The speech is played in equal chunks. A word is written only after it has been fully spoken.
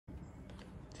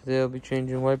Today I'll be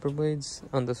changing wiper blades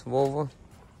on this Volvo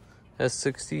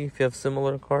S60 if you have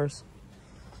similar cars.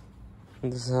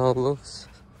 And this is how it looks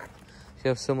if you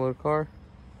have similar car.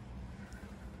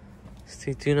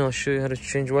 Stay tuned, I'll show you how to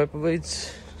change wiper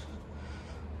blades.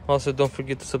 Also, don't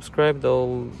forget to subscribe,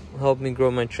 that'll help me grow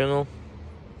my channel.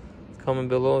 Comment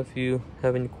below if you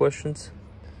have any questions.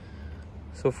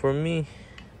 So for me,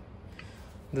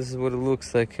 this is what it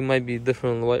looks like. It might be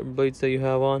different on the wiper blades that you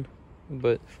have on,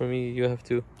 but for me, you have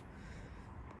to.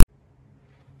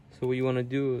 So what you want to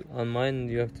do on mine,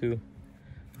 you have to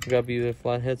grab either a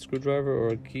flathead screwdriver or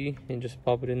a key and just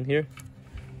pop it in here,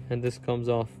 and this comes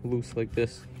off loose like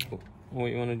this.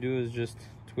 What you want to do is just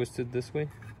twist it this way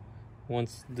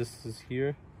once this is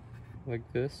here, like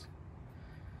this,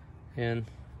 and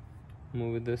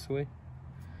move it this way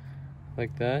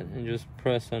like that, and just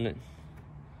press on it.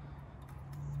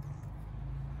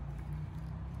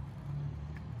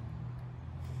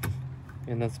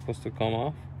 And that's supposed to come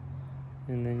off,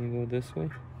 and then you go this way,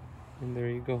 and there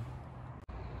you go.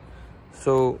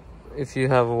 So if you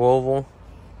have a Volvo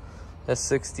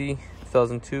S60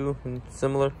 2002 and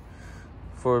similar,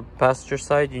 for passenger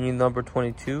side you need number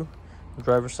 22,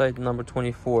 driver side number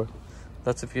 24.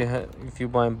 That's if you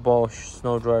buy Bosch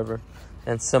snow driver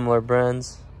and similar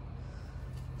brands.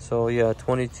 So yeah,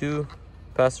 22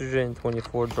 passenger and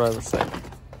 24 driver side.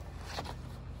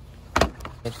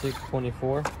 I take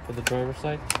 24 for the driver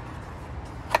side.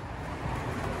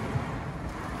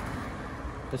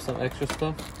 There's some extra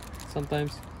stuff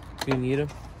sometimes if you need them.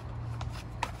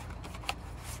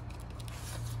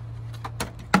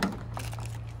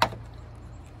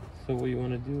 So what you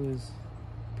want to do is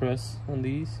press on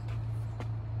these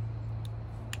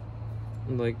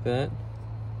like that,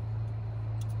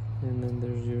 and then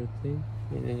there's your thing,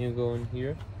 and then you go in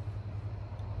here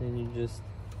and you just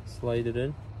slide it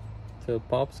in till it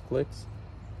pops, clicks,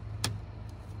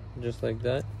 just like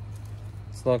that.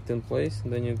 It's locked in place,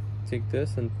 and then you take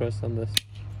this and press on this,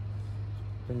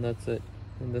 and that's it.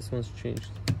 And this one's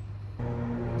changed.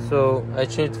 So I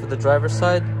changed for the driver's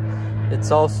side.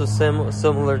 It's also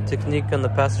similar technique on the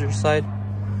passenger side.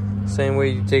 Same way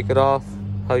you take it off,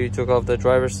 how you took off the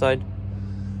driver's side,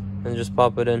 and just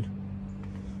pop it in.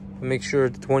 Make sure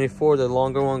the 24, the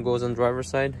longer one, goes on the driver's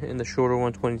side, and the shorter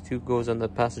one, 22, goes on the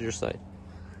passenger side.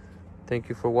 Thank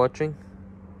you for watching.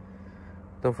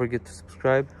 Don't forget to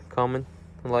subscribe, comment,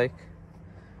 like,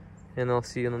 and I'll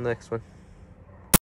see you in the next one.